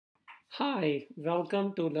Hi,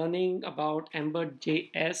 welcome to learning about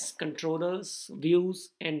Ember.js controllers, views,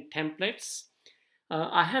 and templates.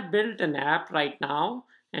 I have built an app right now,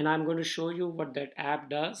 and I'm going to show you what that app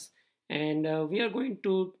does. And we are going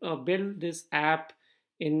to build this app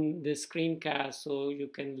in this screencast so you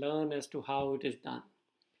can learn as to how it is done.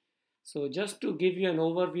 So just to give you an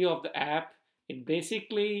overview of the app, it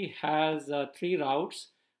basically has three routes.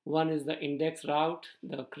 One is the index route,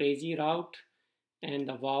 the crazy route, and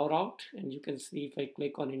the wow route. And you can see if I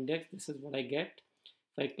click on index, this is what I get.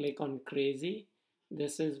 If I click on crazy,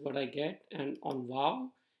 this is what I get. And on wow,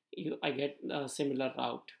 I get a similar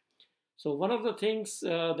route. So one of the things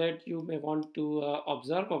that you may want to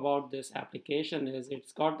observe about this application is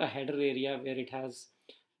it's got the header area where it has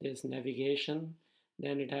this navigation,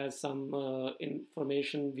 then it has some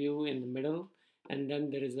information view in the middle, and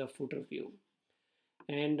then there is a footer view.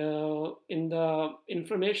 And in the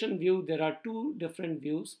information view, there are two different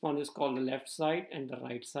views. One is called the left side and the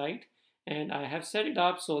right side. And I have set it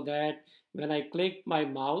up so that when I click my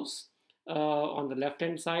mouse on the left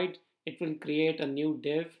hand side, it will create a new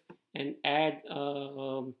div and add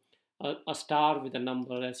a star with a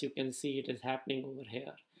number. As you can see, it is happening over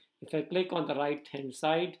here. If I click on the right hand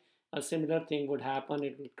side, a similar thing would happen.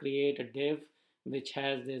 It will create a div which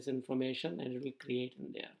has this information and it will create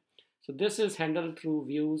in there. So this is handled through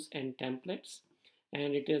views and templates,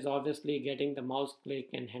 and it is obviously getting the mouse click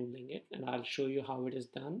and handling it, and I'll show you how it is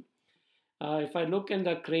done. If I look in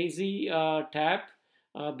the crazy tab,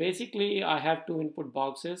 basically I have two input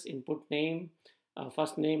boxes: input name,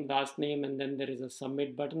 first name, last name, and then there is a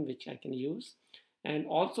submit button which I can use. And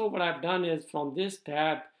also what I've done is from this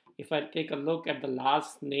tab, if I take a look at the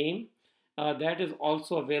last name, that is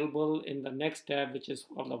also available in the next tab, which is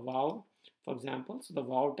called the wow, for example. So the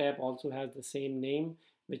wow tab also has the same name,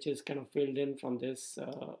 which is kind of filled in from this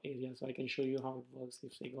area. So I can show you how it works.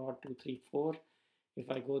 If I go 234, if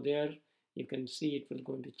I go there, you can see it will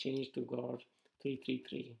going to change to Gaur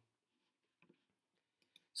 333.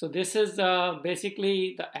 So this is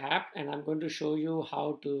basically the app, and I'm going to show you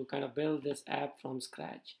how to kind of build this app from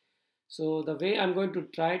scratch. So the way I'm going to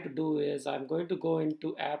try to do is I'm going to go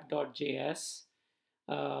into app.js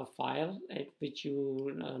file which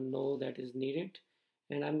you know that is needed,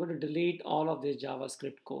 and I'm going to delete all of this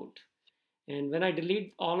JavaScript code. And when I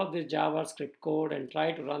delete all of this JavaScript code and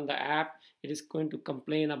try to run the app, it is going to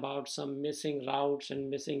complain about some missing routes and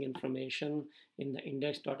missing information in the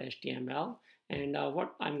index.html. And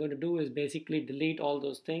what I'm going to do is basically delete all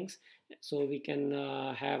those things so we can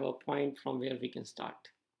have a point from where we can start.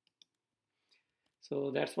 So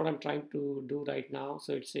that's what I'm trying to do right now.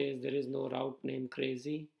 So it says there is no route named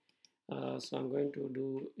crazy. So I'm going to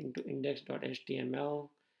do into index.html.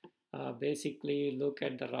 Basically look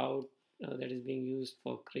at the route that is being used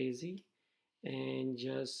for crazy and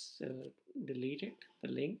just delete it, the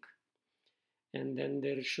link. And then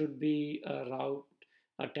there should be a route,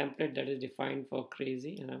 a template that is defined for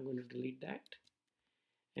crazy, and I'm going to delete that.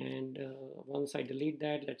 And once I delete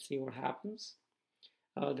that, let's see what happens.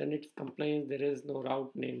 Then it complains there is no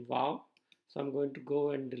route named wow. So I'm going to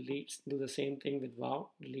go and do the same thing with wow,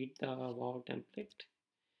 delete the wow template,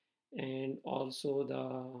 and also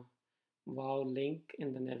the wow link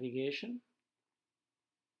in the navigation.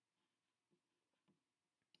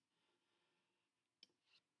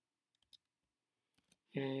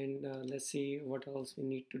 And let's see what else we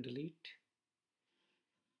need to delete.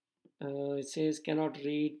 It says cannot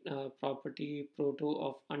read property proto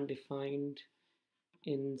of undefined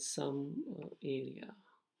in some area.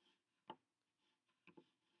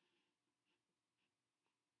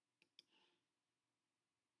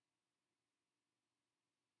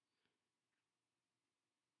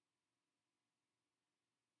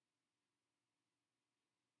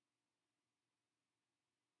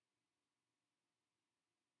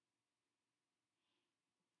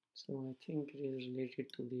 So I think it is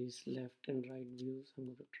related to these left and right views. I'm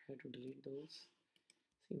going to try to delete those,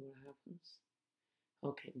 see what happens.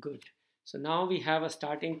 Okay, good. So now we have a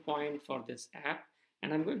starting point for this app,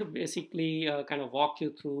 and I'm going to basically kind of walk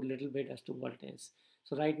you through a little bit as to what it is.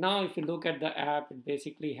 So right now, if you look at the app, it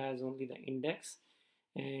basically has only the index.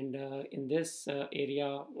 And in this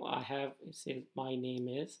area, I have, it says my name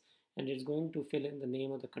is, and it's going to fill in the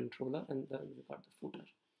name of the controller, and then we got the footer.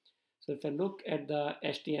 So if I look at the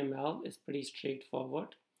HTML, it's pretty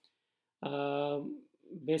straightforward.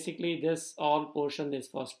 Basically, this all portion is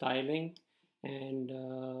for styling, and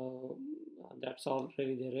that's all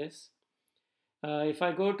really there is. If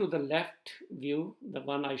I go to the left view, the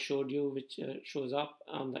one I showed you, which shows up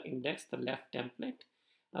on the index, the left template,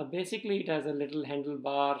 basically it has a little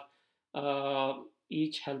handlebar.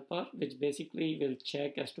 each helper, which basically will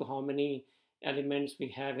check as to how many elements we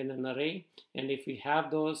have in an array. And if we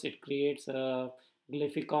have those, it creates a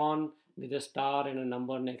glyphicon with a star and a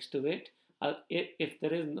number next to it. If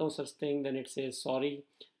there is no such thing, then it says, sorry,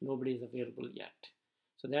 nobody is available yet.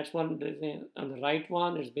 So that's one. And the right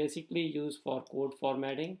one is basically used for code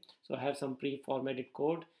formatting. So I have some pre-formatted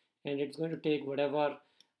code, and it's going to take whatever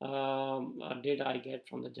data I get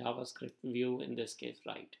from the JavaScript view, in this case,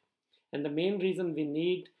 right? And the main reason we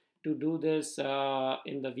need to do this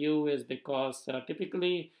in the view is because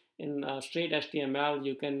typically in straight HTML,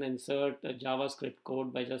 you can insert JavaScript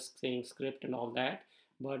code by just saying script and all that,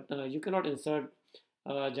 but you cannot insert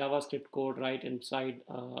JavaScript code right inside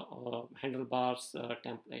handlebars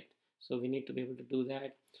template. So we need to be able to do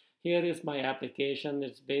that. Here is my application.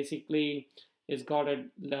 It's got a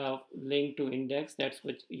link to index. That's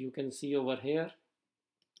what you can see over here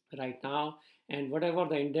right now. And whatever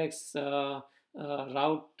the index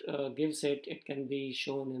route gives it, it can be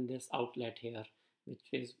shown in this outlet here, which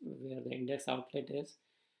is where the index outlet is.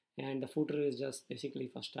 And the footer is just basically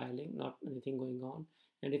for styling, not anything going on.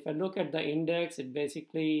 And if I look at the index, it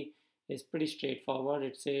basically is pretty straightforward.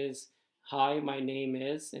 It says, hi, my name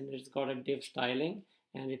is, and it's got a div styling,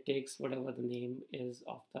 and it takes whatever the name is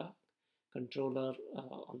of the controller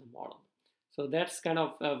on the model. So that's kind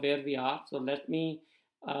of where we are. So let me,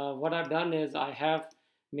 what I've done is I have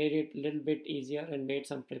made it a little bit easier and made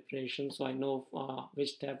some preparation so I know which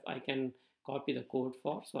step I can copy the code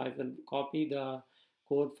for. So I will copy the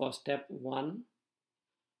code for step 1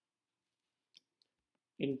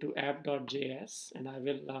 into app.js, and I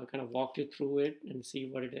will kind of walk you through it and see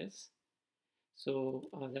what it is. So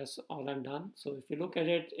that's all I'm done. So if you look at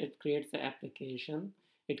it, it creates the application.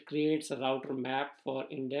 It creates a router map for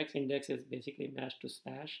index. Index is basically matched to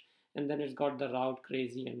slash, and then it's got the route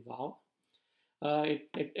crazy and wow.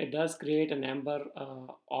 It does create an Ember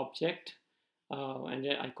object, and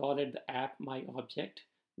I call it the app my object.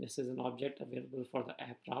 This is an object available for the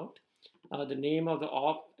app route. The name of the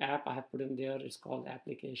app I have put in there is called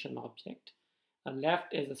application object.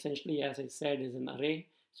 Left is essentially, as I said, is an array.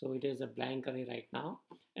 So it is a blank array right now.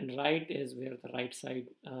 And right is where the right side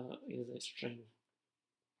is a string.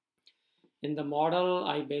 In the model,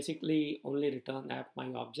 I basically only return app my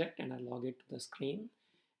object and I log it to the screen.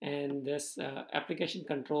 And this application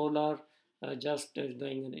controller just is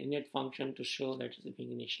doing an init function to show that it's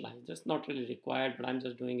being initialized. That's not really required, but I'm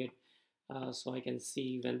just doing it so I can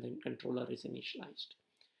see when the controller is initialized.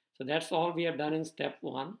 So that's all we have done in step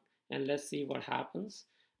 1. And let's see what happens.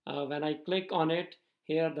 When I click on it,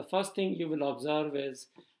 here the first thing you will observe is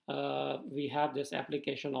we have this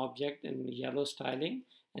application object in yellow styling.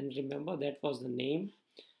 And remember, that was the name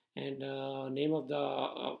and name of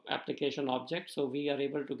the application object. So we are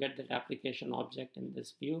able to get that application object in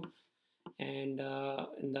this view. And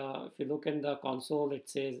if you look in the console, it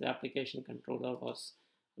says the application controller was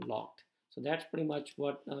locked. So that's pretty much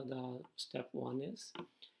what the step 1 is.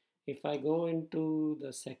 If I go into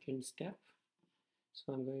the second step,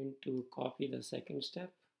 so I'm going to copy the second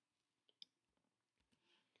step.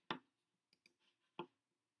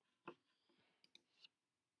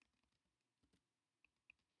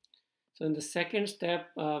 So in the second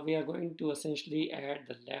step, we are going to essentially add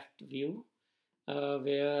the left view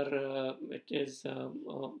where it is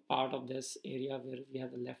part of this area where we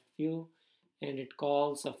have the left view, and it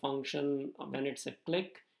calls a function when it's a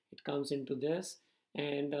click, it comes into this.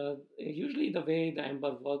 And usually the way the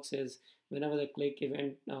Ember works is whenever the click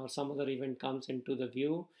event or some other event comes into the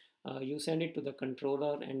view, you send it to the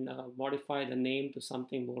controller and modify the name to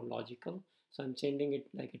something more logical. So I'm changing it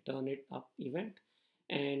like a turn it up event,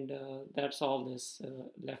 and that's all this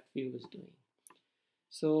left view is doing.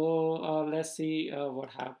 So let's see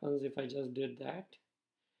what happens if I just did that.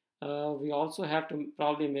 We also have to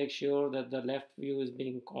probably make sure that the left view is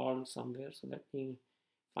being called somewhere. So let me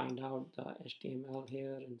find out the HTML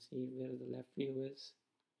here and see where the left view is.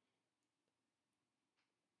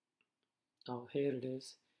 Oh, here it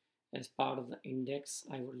is. As part of the index,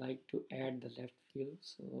 I would like to add the left view.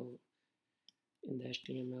 So in the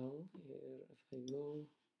HTML here, if I go,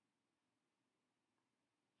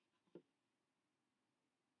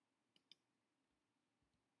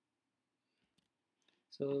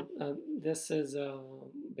 so this is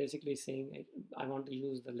basically saying I want to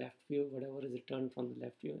use the left view, whatever is returned from the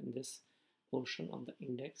left view in this portion of the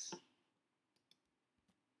index.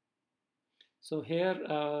 So here,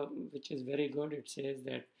 which is very good, it says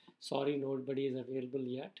that sorry, nobody is available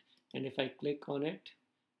yet. And if I click on it,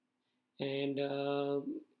 and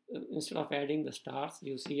instead of adding the stars,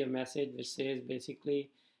 you see a message which says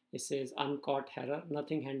basically, it says uncaught error,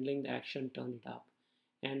 nothing handling the action, turn it up.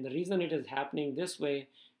 And the reason it is happening this way,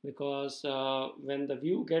 because when the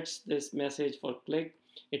view gets this message for click,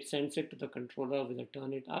 it sends it to the controller with a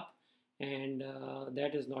turn it up, and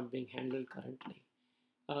that is not being handled currently.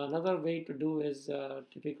 Another way to do is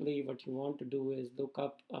typically what you want to do is look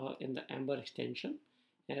up in the Ember extension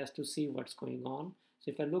as to see what's going on.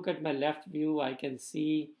 So if I look at my left view, I can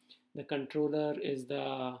see the controller is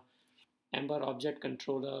the Ember object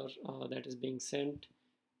controller that is being sent,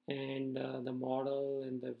 and the model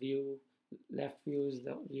and the view, left view is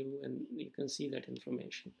the view, and you can see that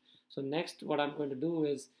information. So next what I'm going to do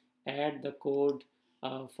is add the code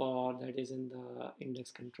for that is in the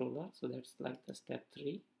index controller. So that's like the step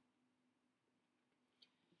 3.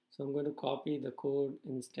 So I'm going to copy the code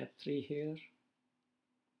in step 3 here.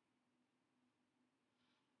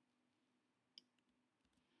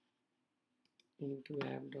 Into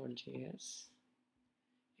app.js.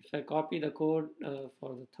 If I copy the code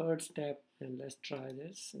for the third step, and let's try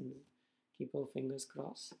this and keep our fingers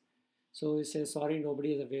crossed. So it says sorry,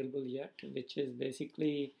 nobody is available yet, which is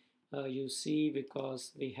basically you see,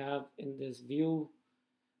 because we have in this view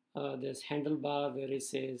this handlebar where it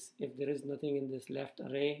says if there is nothing in this left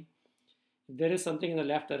array. If there is something in the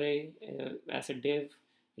left array as a div,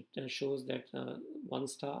 it shows that 1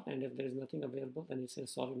 star, and if there is nothing available, then it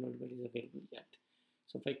says sorry, nobody is available yet.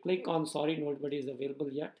 So if I click on sorry, nobody is available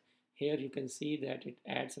yet, here you can see that it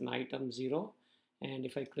adds an item 0, and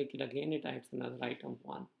if I click it again, it adds another item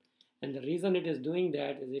 1. And the reason it is doing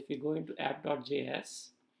that is if you go into app.js,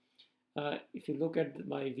 if you look at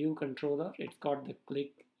my view controller, it's got the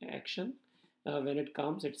click action. When it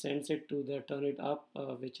comes, it sends it to the turn it up,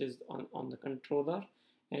 which is on the controller,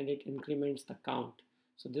 and it increments the count.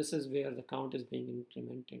 So this is where the count is being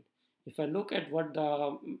incremented. If I look at what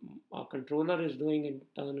the controller is doing in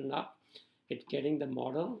turn up, it's getting the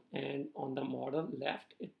model, and on the model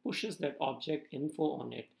left, it pushes that object info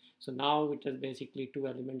on it. So now it has basically 2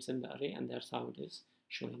 elements in the array, and that's how it is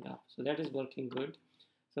showing up. So that is working good.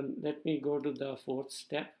 So let me go to the fourth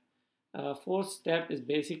step. Fourth step is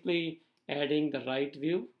basically adding the right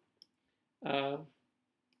view. And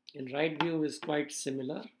right view is quite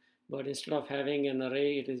similar, but instead of having an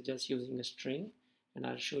array, it is just using a string, and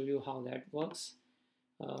I'll show you how that works.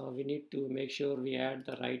 We need to make sure we add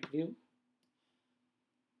the right view.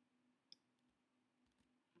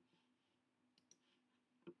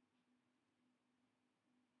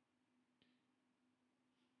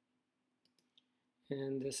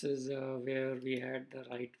 And this is where we add the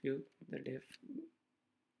right view, the div.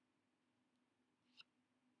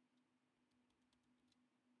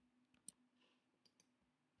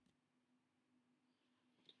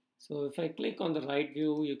 So if I click on the right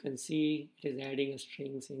view, you can see it is adding a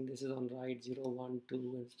string saying this is on right 0, 1, 2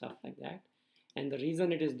 and stuff like that. And the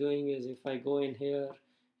reason it is doing is if I go in here,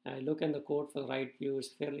 I look at the code for the right view, it's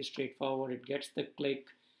fairly straightforward. It gets the click,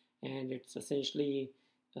 and it's essentially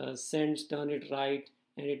sends turn it right,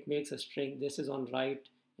 and it makes a string. This is on right,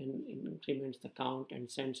 and it increments the count and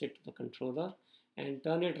sends it to the controller. And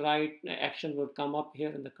turn it right action would come up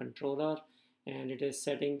here in the controller, and it is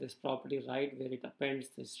setting this property right where it appends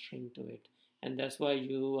this string to it, and that's why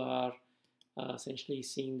you are essentially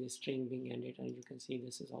seeing this string being ended, and you can see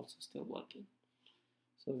this is also still working,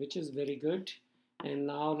 so which is very good. And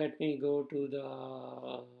now let me go to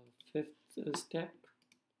the fifth step.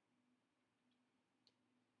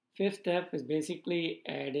 Fifth step is basically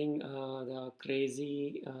adding the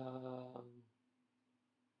crazy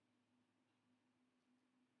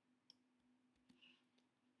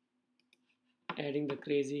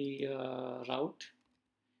route,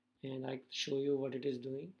 and I show you what it is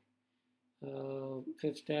doing.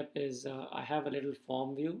 Fifth step is I have a little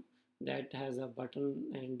form view that has a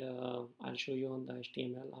button, and I'll show you on the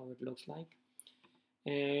HTML how it looks like.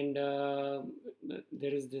 And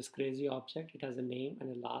there is this crazy object. It has a name and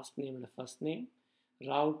a last name and a first name.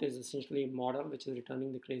 Route is essentially a model which is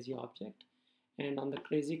returning the crazy object, and on the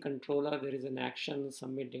crazy controller there is an action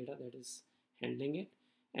submit data that is handling it.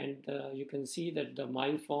 And you can see that the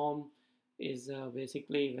my form is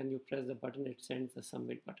basically when you press the button, it sends the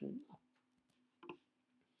submit button up.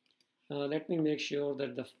 Let me make sure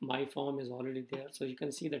that the my form is already there. So you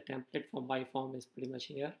can see the template for my form is pretty much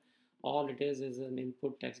here. All it is an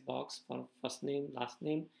input text box for first name, last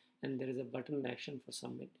name, and there is a button action for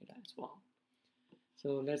submit data as well.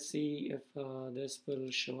 So let's see if this will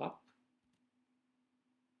show up.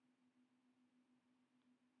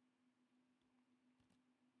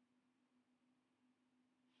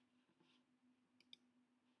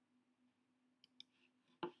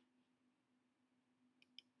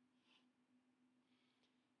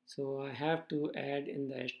 So I have to add in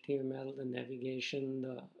the HTML the navigation,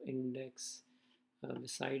 the index,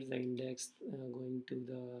 besides the index, going to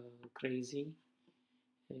the crazy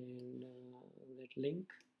and that link.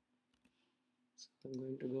 So I'm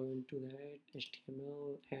going to go into that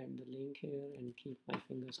HTML, add the link here, and keep my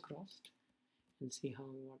fingers crossed and see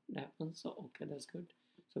what happens. So okay, that's good.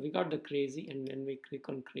 So we got the crazy, and when we click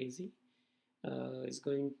on crazy, it's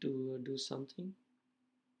going to do something.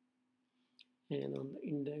 And on the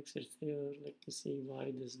index it's there. Let me see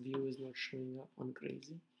why this view is not showing up on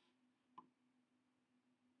crazy.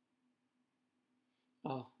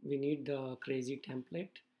 Oh, we need the crazy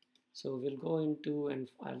template. So we'll go into, and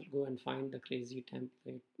I'll go and find the crazy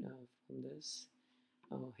template from this.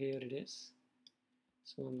 Here it is.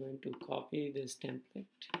 So I'm going to copy this template,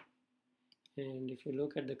 and if you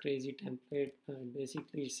look at the crazy template,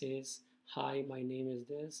 basically it says, hi, my name is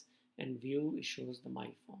this, and view, it shows the my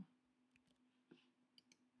form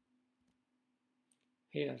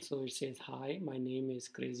here. So it says, hi, my name is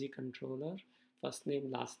crazy controller, first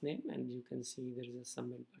name, last name, and you can see there is a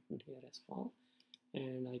submit button here as well,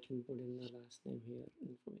 and I can put in the last name here,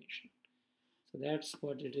 information. So that's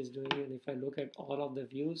what it is doing. And if I look at all of the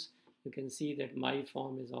views, you can see that my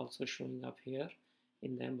form is also showing up here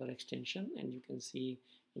in the Ember extension, and you can see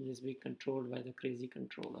it is being controlled by the crazy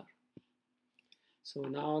controller. So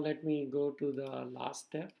now let me go to the last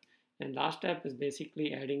step, and last step is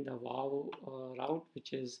basically adding the wow route,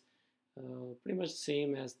 which is pretty much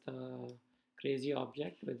same as the crazy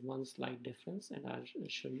object with one slight difference, and I'll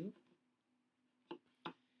show you.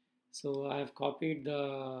 So I have copied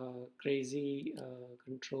the crazy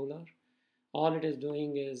controller. All it is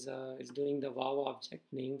doing is it's doing the wow object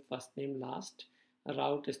name, first name, last. A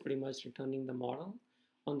route is pretty much returning the model.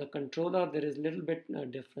 On the controller, there is a little bit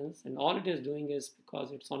difference, and all it is doing is,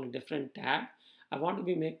 because it's on a different tab, I want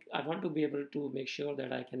to be able to make sure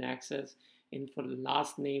that I can access info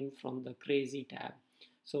last name from the crazy tab.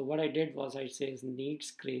 So what I did was, I says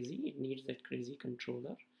needs crazy. It needs that crazy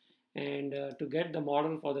controller, and to get the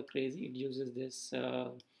model for the crazy, it uses this.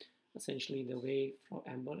 Essentially the way for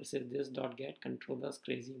Ember, it says this dot get controllers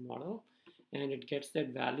crazy model, and it gets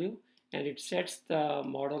that value, and it sets the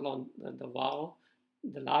model on the wow,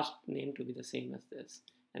 the last name to be the same as this,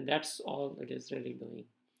 and that's all it is really doing.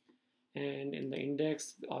 And in the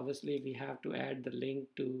index, obviously we have to add the link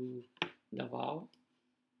to the wow.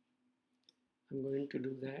 I'm going to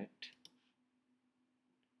do that.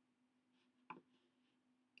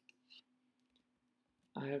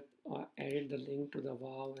 I have added the link to the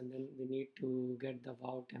wow, and then we need to get the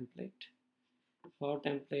wow template. Wow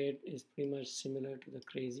template is pretty much similar to the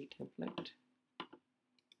crazy template.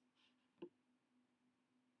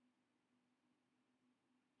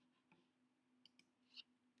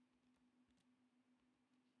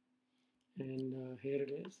 And here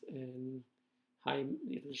it is, and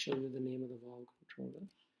it will show you the name of the wow controller.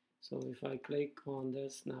 So if I click on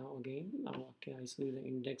this now again, okay, I see the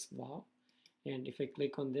index wow, and if I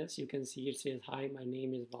click on this, you can see it says, hi, my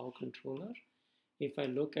name is wow controller. If I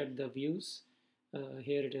look at the views,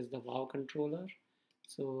 here it is the wow controller.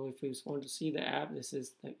 So if you want to see the app, this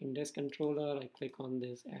is the index controller. I click on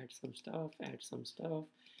this, add some stuff,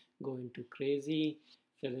 go into crazy,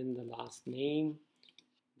 fill in the last name,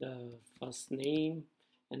 the first name,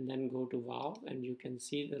 and then go to wow, and you can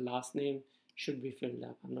see the last name should be filled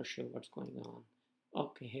up. I'm not sure what's going on.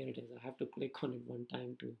 Okay, here it is. I have to click on it one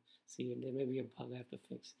time to see it. There may be a bug I have to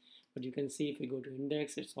fix, but you can see if we go to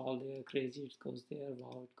index, it's all there. Crazy, it goes there.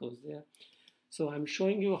 Wow, it goes there. So I'm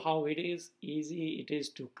showing you how easy it is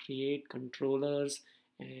to create controllers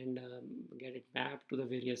and get it mapped to the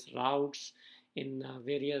various routes in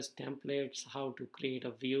various templates, how to create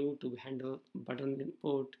a view to handle button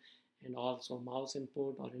input and also mouse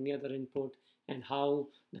input or any other input, and how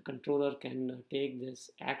the controller can take this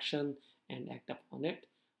action and act upon it.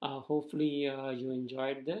 Hopefully you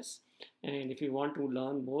enjoyed this, and if you want to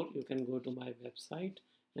learn more, you can go to my website.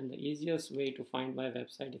 And the easiest way to find my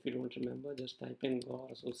website, if you don't remember, just type in Gaur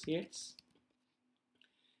Associates.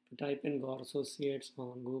 If you type in Gaur Associates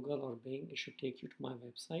on Google or Bing, it should take you to my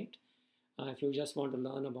website. If you just want to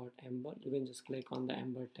learn about Ember, you can just click on the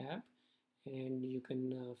Ember tab, and you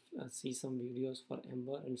can see some videos for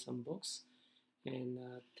Ember and some books. And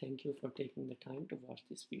thank you for taking the time to watch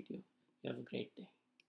this video. You have a great day.